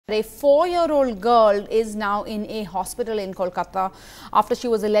A 4-year-old girl is now in a hospital in Kolkata after she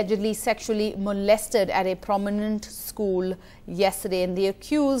was allegedly sexually molested at a prominent school yesterday. And the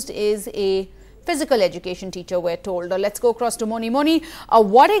accused is a physical education teacher, we're told. Let's go across to Moni. Moni,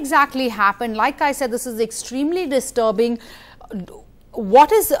 what exactly happened? Like I said, this is extremely disturbing.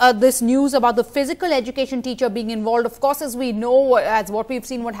 What is this news about the physical education teacher being involved? Of course, as we know, as what we've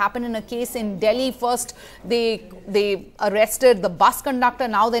seen, what happened in a case in Delhi. First, they arrested the bus conductor.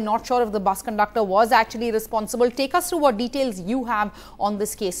 Now they're not sure if the bus conductor was actually responsible. Take us through what details you have on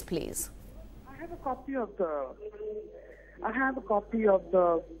this case, please. I have a copy of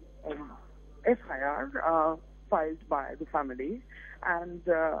the FIR filed by the family, and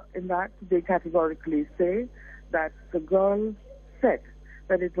in that they categorically say that the girl said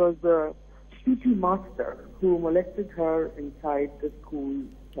that it was the PT master who molested her inside the school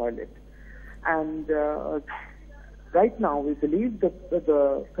toilet. And right now we believe that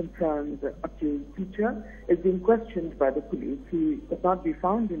the concerned accused teacher is being questioned by the police. He could not be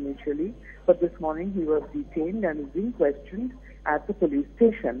found initially, but this morning he was detained and is being questioned at the police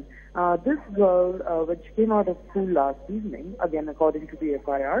station. This girl, when she came out of school last evening, again according to the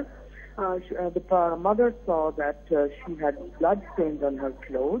FIR, the mother saw that she had blood stains on her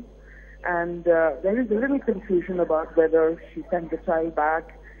clothes, and there is a little confusion about whether she sent the child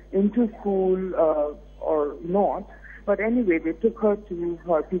back into school or not. But anyway, they took her to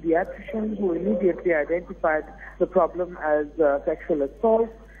her pediatrician, who immediately identified the problem as sexual assault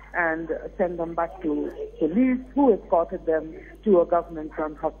and sent them back to police, who escorted them to a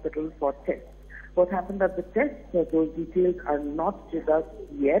government-run hospital for tests. What happened at the test, those details are not with us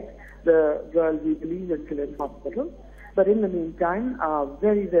yet. The girl, we believe, is still in hospital. But in the meantime,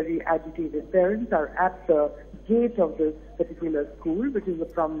 very, very agitated parents are at the gate of this particular school, which is a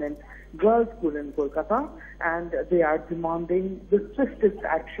prominent girls' school in Kolkata, and they are demanding the swiftest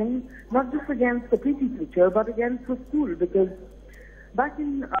action, not just against the PT teacher, but against the school, because back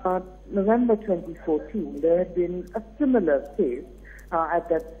in November 2014, there had been a similar case at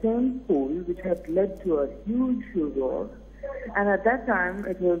that same school, which had led to a huge furor. And at that time,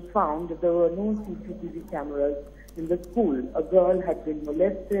 it was found that there were no CCTV cameras in the school. A girl had been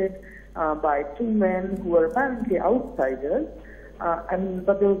molested by two men who were apparently outsiders,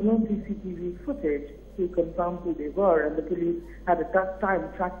 but there was no CCTV footage to confirm who they were, and the police had a tough time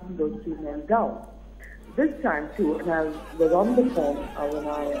tracking those two men down. This time too, and I was on the phone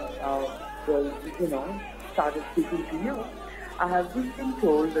when I started speaking to you, I have just been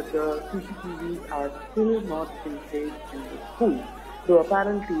told that the CCTVs are still not in place in the school. So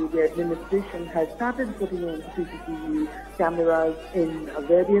apparently the administration has started putting in CCTV cameras in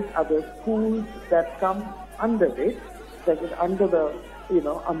various other schools that come under it, that is under the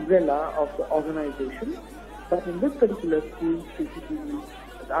umbrella of the organization. But in this particular school,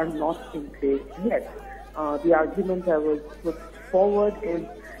 CCTVs are not in place yet. The argument I was put forward is,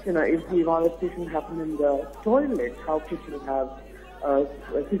 if the molestation happened in the toilet, how could you have a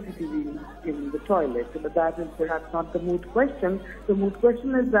CCTV in the toilet? But that is perhaps not the moot question. The moot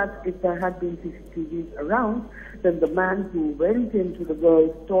question is that if there had been CCTVs around, then the man who went into the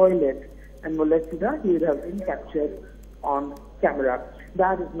girl's toilet and molested her, he would have been captured on camera.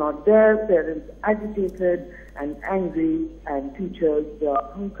 That is not there. Parents agitated and angry, and teachers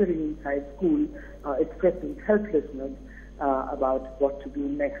hunkering inside school, expressing helplessness about what to do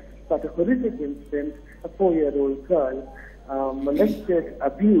next. But a horrific incident, a 4-year-old girl molested,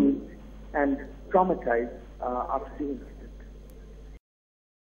 abused, and traumatized after seeing